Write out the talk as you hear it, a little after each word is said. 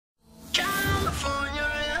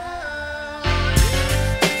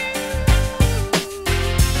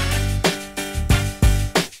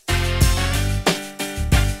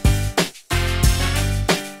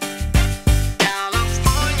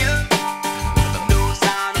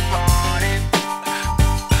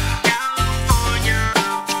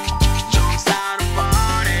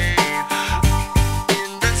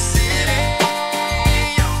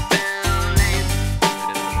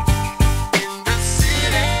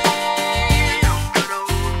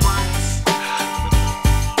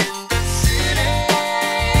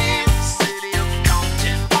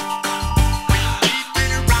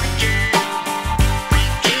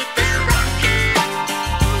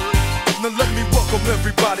Welcome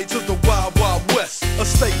everybody to the Wild Wild West, a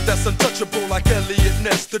state that's untouchable like Elliot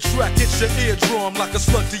Ness. The track hits your eardrum like a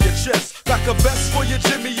slug to your chest. Like a vest for your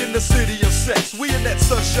Jimmy in the city of sex. We in that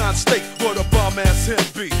sunshine state where the bomb ass him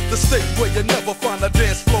be. The state where you never find a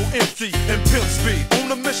dance floor empty and pimp speed.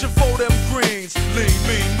 On a mission for them greens. Lean,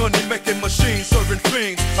 mean, money making machines serving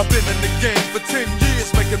fiends. I've been in the game for 10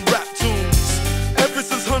 years making rap tunes. Ever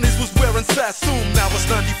since Honeys was wearing Sassoon. Now it's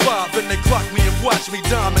 95 and they clock me and watch me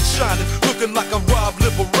diamond shining, looking like a Rob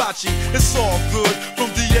Liberace. It's all good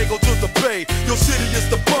from Diego to the Bay. Your city is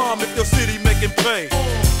the bomb if your city making pay.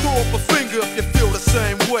 Throw up a finger if you feel the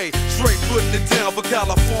same way. Straight putting it down for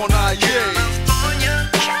California, yeah.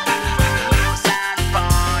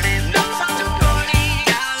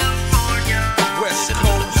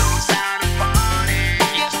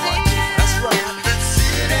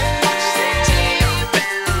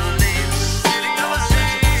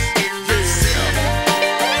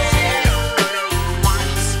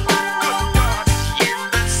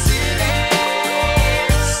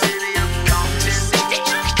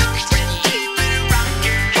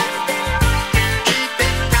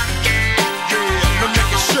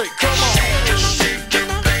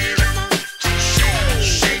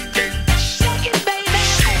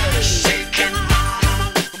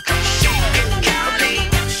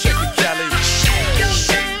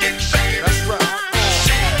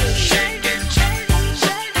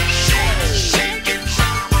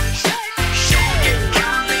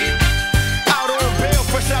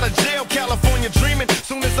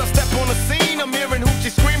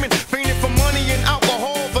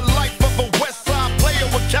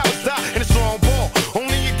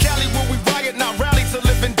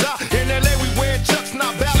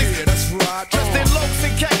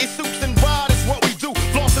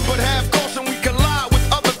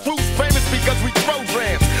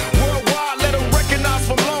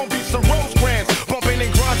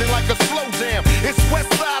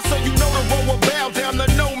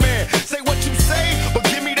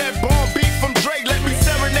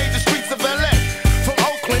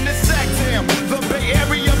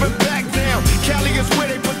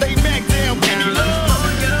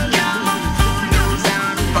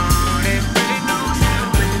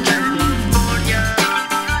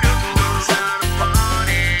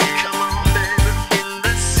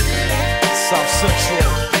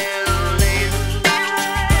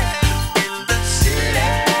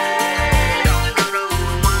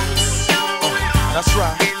 That's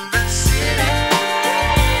right. In the city,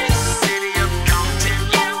 city of Compton,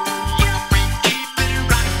 we keep it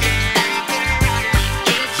rocking.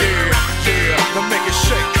 Yeah, now make it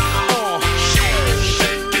shake. Shake it,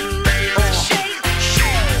 shake it, baby. Shake it,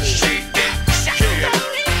 shake it, shake it,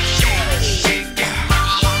 shake it,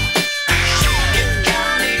 mama. Shake it,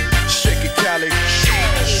 Cali. Shake it, Cali.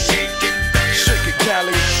 Shake it, baby. Shake it,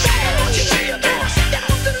 Cali.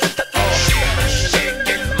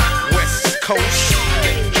 West Coast.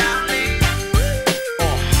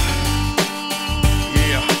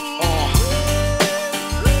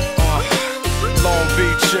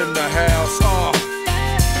 In the house,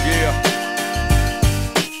 yeah.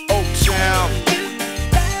 Oaktown,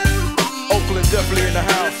 Oakland definitely in the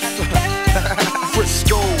house.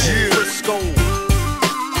 Frisco, yeah. Frisco.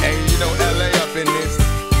 Hey, you know LA up in this.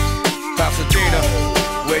 Pasadena,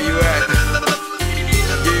 where you at?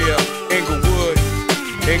 Yeah,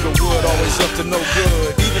 Inglewood, always up to no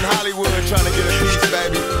good. Even Hollywood trying to get a piece,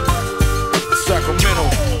 baby.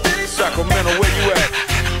 Sacramento, where you